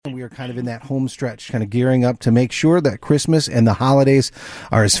we are kind of in that home stretch, kind of gearing up to make sure that Christmas and the holidays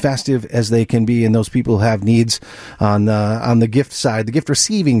are as festive as they can be. And those people who have needs on the gift side, the gift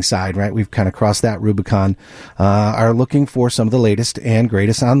receiving side, right? We've kind of crossed that Rubicon, are looking for some of the latest and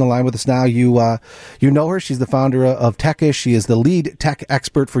greatest. On the line with us now, you know her. She's the founder of Techish. She is the lead tech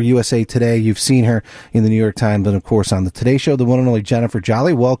expert for USA Today. You've seen her in the New York Times and, of course, on the Today Show, the one and only Jennifer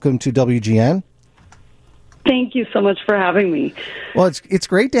Jolly. Welcome to WGN. Thank you so much for having me. Well, it's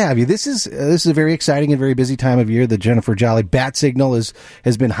great to have you. This is a very exciting and very busy time of year. The Jennifer Jolly bat signal has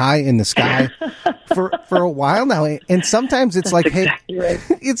been high in the sky for a while now, and sometimes it's That's like, exactly hey,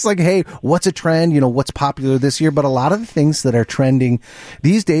 right. it's like, hey, what's a trend? What's popular this year? But a lot of the things that are trending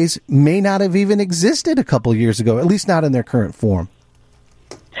these days may not have even existed a couple of years ago, at least not in their current form.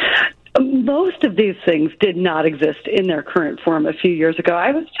 Most of these things did not exist in their current form a few years ago.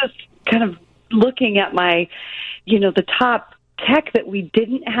 I was just kind of looking at the top tech that we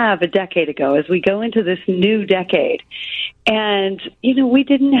didn't have a decade ago as we go into this new decade. And, we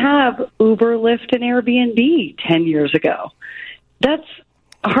didn't have Uber, Lyft, and Airbnb 10 years ago. That's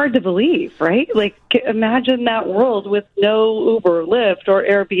hard to believe, right? Like, imagine that world with no Uber, Lyft, or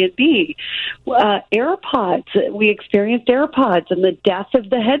Airbnb. AirPods, we experienced AirPods and the death of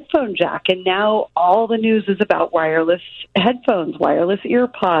the headphone jack, and now all the news is about wireless headphones, wireless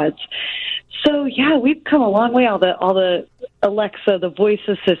earpods. So, yeah, we've come a long way. All the Alexa, the voice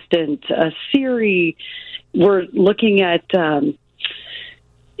assistant, Siri. We're looking at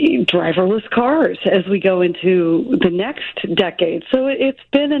driverless cars as we go into the next decade. So it's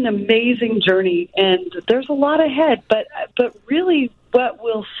been an amazing journey, and there's a lot ahead. But really, what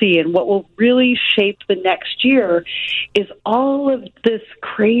we'll see and what will really shape the next year is all of this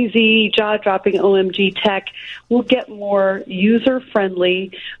crazy, jaw-dropping OMG tech will get more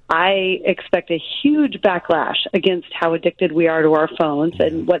user-friendly. I expect a huge backlash against how addicted we are to our phones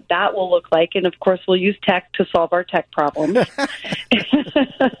and what that will look like. And, of course, we'll use tech to solve our tech problems.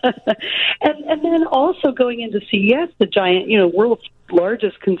 and then also going into CES, the giant, world's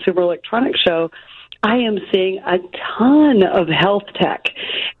largest consumer electronics show, I am seeing a ton of health tech.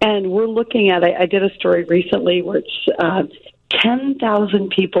 And we're looking at, I did a story recently where it's 10,000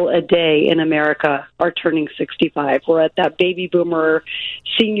 people a day in America are turning 65. We're at that baby boomer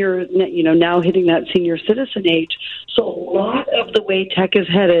senior, now hitting that senior citizen age. So a lot of the way tech is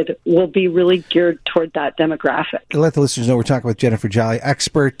headed will be really geared toward that demographic. Let the listeners know we're talking with Jennifer Jolly,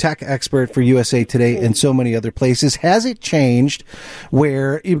 tech expert for USA Today and so many other places. Has it changed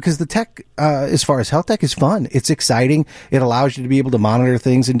because the tech, as far as health tech, is fun. It's exciting. It allows you to be able to monitor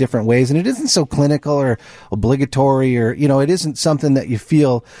things in different ways, and it isn't so clinical or obligatory or, it isn't something that you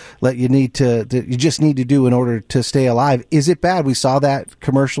feel that you just need to do in order to stay alive. Is it bad? We saw that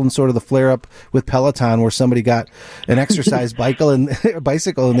commercial and sort of the flare up with Peloton where somebody got an exercise bicycle and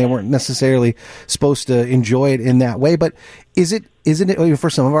they weren't necessarily supposed to enjoy it in that way. But isn't it for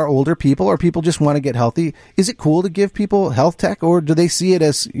some of our older people or people just want to get healthy? Is it cool to give people health tech, or do they see it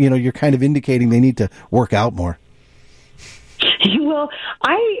as, you're kind of indicating they need to work out more? Well,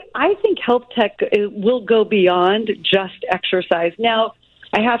 I think health tech will go beyond just exercise. Now,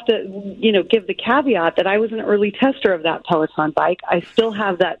 I have to, give the caveat that I was an early tester of that Peloton bike. I still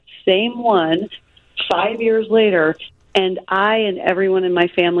have that same one 5 years later, and I and everyone in my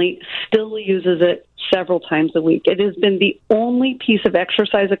family still uses it several times a week. It has been the only piece of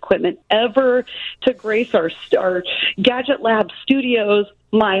exercise equipment ever to grace our Gadget Lab studios,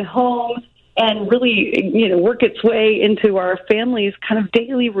 my home, and really, work its way into our family's kind of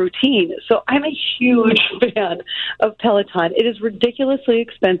daily routine. So I'm a huge fan of Peloton. It is ridiculously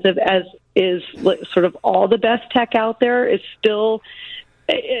expensive, as is sort of all the best tech out there. It's still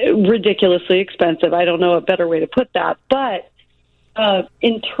ridiculously expensive. I don't know a better way to put that. But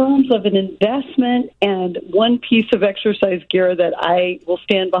in terms of an investment and one piece of exercise gear that I will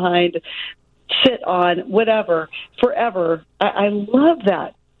stand behind, sit on, whatever, forever, I love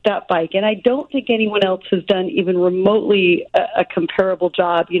that bike. And I don't think anyone else has done even remotely a comparable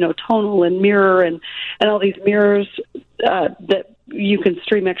job, tonal and mirror and all these mirrors that you can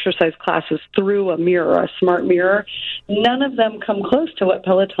stream exercise classes through a mirror, a smart mirror. None of them come close to what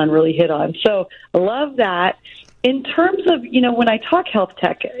Peloton really hit on. So I love that. In terms of, when I talk health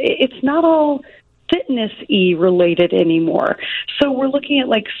tech, it's not all fitness-y related anymore. So we're looking at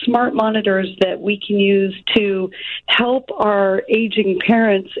like smart monitors that we can use to help our aging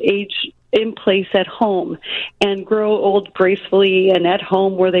parents age in place at home and grow old gracefully and at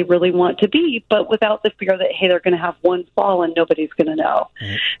home where they really want to be, but without the fear that, hey, they're going to have one fall and nobody's going to know.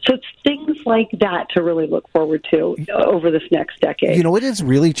 Right. So it's things like that to really look forward to over this next decade. It has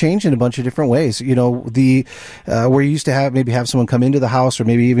really changed in a bunch of different ways. The where you used to have someone come into the house or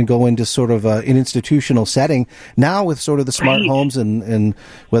maybe even go into sort of an institutional setting. Now with sort of the smart homes and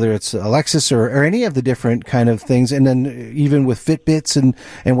whether it's Alexis or any of the different kind of things, and then even with Fitbits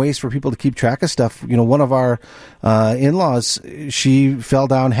and ways for people to keep track of stuff. One of our in-laws, she fell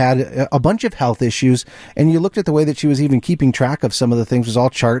down, had a bunch of health issues, and you looked at the way that she was even keeping track of some of the things. It was all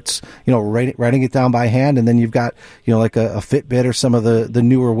charts, writing it down by hand, and then you've got, like a Fitbit or some of the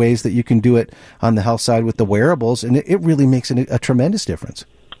newer ways that you can do it on the health side with the wearables, and it really makes a tremendous difference.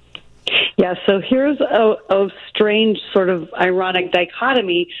 Yeah, so here's a strange sort of ironic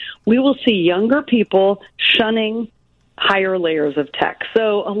dichotomy. We will see younger people shunning higher layers of tech.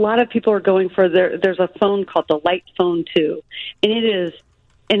 So a lot of people are going for there's a phone called the Light Phone 2, and it is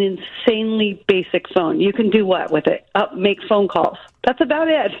an insanely basic phone. You can do what with it? Make phone calls. That's about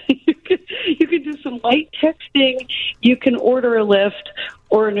it. You can do some light texting. You can order a Lyft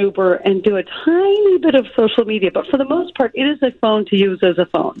or an Uber and do a tiny bit of social media. But for the most part, it is a phone to use as a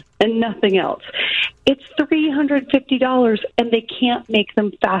phone and nothing else. It's $350, and they can't make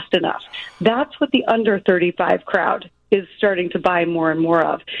them fast enough. That's what the under 35 crowd is starting to buy more and more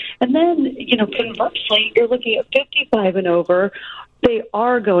of. And then, conversely, you're looking at 55 and over. They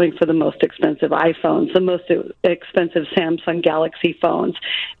are going for the most expensive iPhones, the most expensive Samsung Galaxy phones.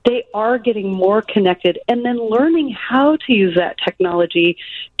 They are getting more connected and then learning how to use that technology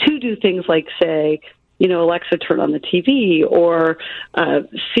to do things like, say, Alexa, turn on the TV, or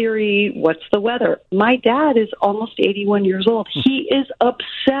Siri, what's the weather? My dad is almost 81 years old. He is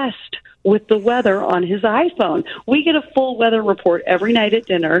obsessed with the weather on his iPhone. We get a full weather report every night at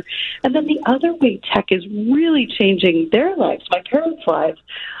dinner. And then the other way tech is really changing their lives, my parents' lives,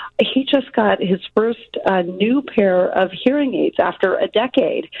 he just got his first new pair of hearing aids after a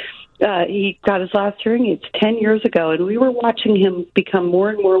decade. He got his last hearing aids 10 years ago, and we were watching him become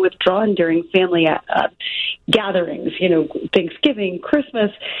more and more withdrawn during family gatherings, Thanksgiving,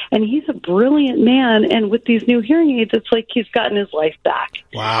 Christmas, and he's a brilliant man, and with these new hearing aids, it's like he's gotten his life back.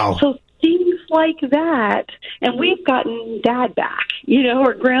 Wow. So things like that, and we've gotten dad back,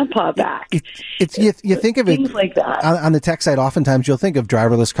 or grandpa back. You think of it things like that. On the tech side, oftentimes you'll think of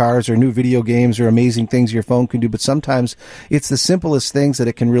driverless cars or new video games or amazing things your phone can do, but sometimes it's the simplest things that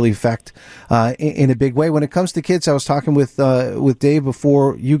it can really affect in a big way. When it comes to kids, I was talking with Dave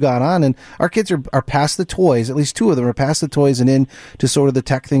before you got on, and our kids are past the toys. At least two of them are past the toys and into sort of the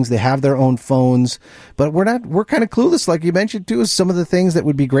tech things. They have their own phones, but we're kind of clueless, like you mentioned too, some of the things that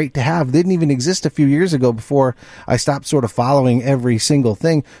would be great to have didn't even exist a few years ago before I stopped sort of following every single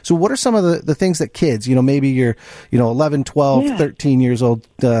thing. So what are some of the things that kids, maybe you're 11, 12, 13 years old,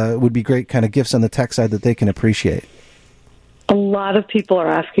 would be great kind of gifts on the tech side that they can appreciate? A lot of people are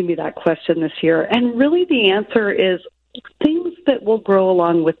asking me that question this year, and really the answer is things that will grow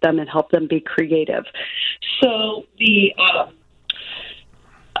along with them and help them be creative. So the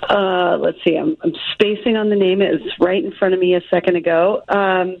let's see, I'm spacing on the name. It was right in front of me a second ago.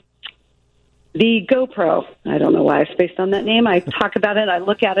 The GoPro. I don't know why I spaced on that name. I talk about it. I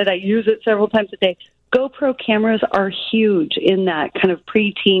look at it. I use it several times a day. GoPro cameras are huge in that kind of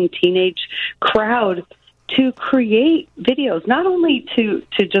preteen, teenage crowd to create videos, not only to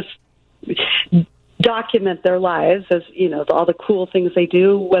just document their lives as, all the cool things they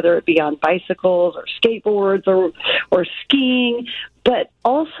do, whether it be on bicycles or skateboards or skiing, but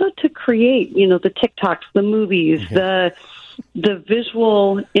also to create, the TikToks, the movies, the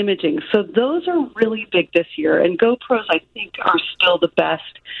visual imaging. So those are really big this year. And GoPros, I think, are still the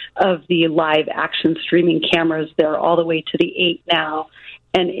best of the live action streaming cameras. They're all the way to the 8 now.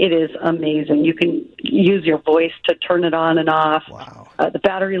 And it is amazing. You can use your voice to turn it on and off. Wow. The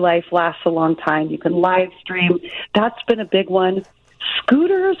battery life lasts a long time. You can live stream. That's been a big one.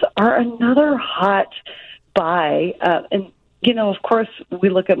 Scooters are another hot buy. And of course, we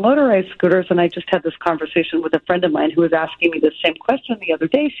look at motorized scooters, and I just had this conversation with a friend of mine who was asking me the same question the other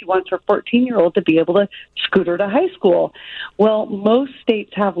day. She wants her 14-year-old to be able to scooter to high school. Well, most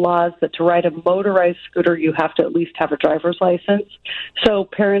states have laws that to ride a motorized scooter, you have to at least have a driver's license. So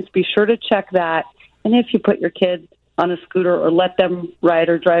parents, be sure to check that. And if you put your kid on a scooter or let them ride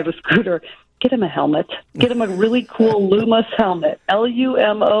or drive a scooter, get him a helmet. Get him a really cool Lumos helmet,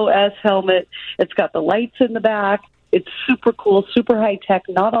 Lumos helmet. It's got the lights in the back. It's super cool, super high tech,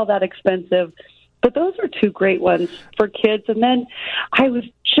 not all that expensive. But those are two great ones for kids. And then I was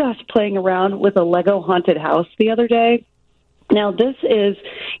just playing around with a Lego haunted house the other day. Now, this is,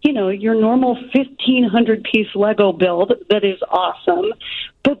 your normal 1,500-piece Lego build that is awesome,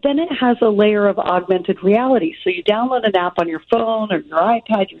 but then it has a layer of augmented reality. So you download an app on your phone or your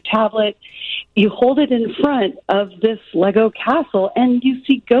iPad, your tablet, you hold it in front of this Lego castle, and you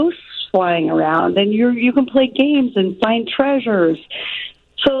see ghosts flying around, and you can play games and find treasures.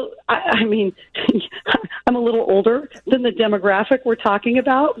 So, I mean, I'm a little older than the demographic we're talking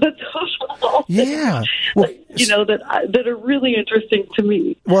about, but those are all things, that are really interesting to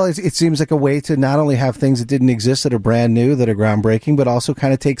me. Well, it seems like a way to not only have things that didn't exist that are brand new, that are groundbreaking, but also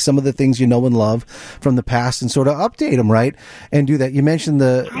kind of take some of the things you know and love from the past and sort of update them, right? And do that. You mentioned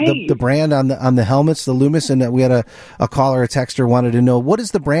the brand on the helmets, the Loomis, and we had a caller, a texter, wanted to know, what is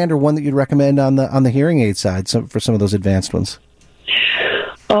the brand or one that you'd recommend on the hearing aid side for some of those advanced ones?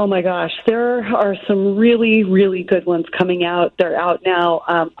 Oh, my gosh. There are some really, really good ones coming out. They're out now.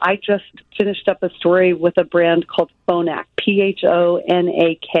 I just finished up a story with a brand called Phonak,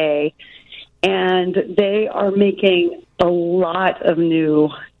 Phonak, and they are making a lot of new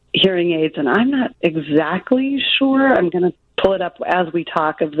hearing aids, and I'm not exactly sure. I'm going to pull it up as we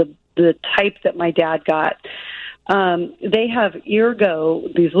talk of the type that my dad got. They have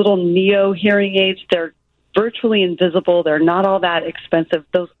Eargo, these little Neo hearing aids. They're virtually invisible. They're not all that expensive.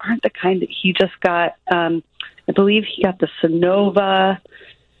 Those aren't the kind that he just got. I believe he got the Sonova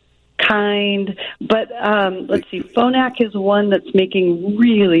kind. But let's see. Phonak is one that's making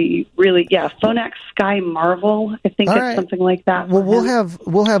really, really, Phonak Sky Marvel. I think it's something like that. Well,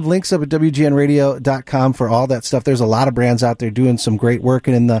 we'll have links up at WGNradio.com for all that stuff. There's a lot of brands out there doing some great work.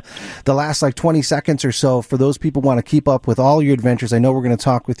 And in the last 20 seconds or so, for those people who want to keep up with all your adventures, I know we're going to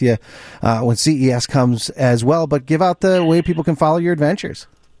talk with you when CES comes as well, but give out the way people can follow your adventures.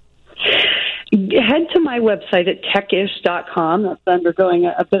 Head to my website at techish.com. That's undergoing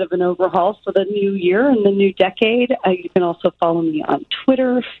a bit of an overhaul for the new year and the new decade. You can also follow me on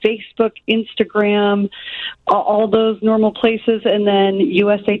Twitter, Facebook, Instagram, all those normal places. And then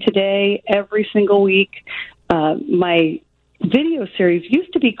USA Today every single week. My video series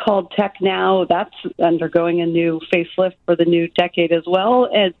used to be called Tech Now. That's undergoing a new facelift for the new decade as well.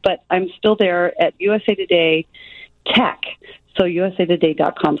 But I'm still there at USA Today Tech. So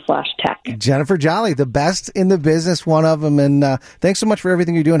usatoday.com/tech. Jennifer Jolly, the best in the business, one of them. And thanks so much for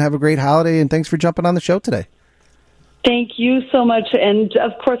everything you're doing. Have a great holiday, and thanks for jumping on the show today. Thank you so much. And,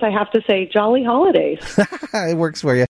 of course, I have to say, jolly holidays. It works for you.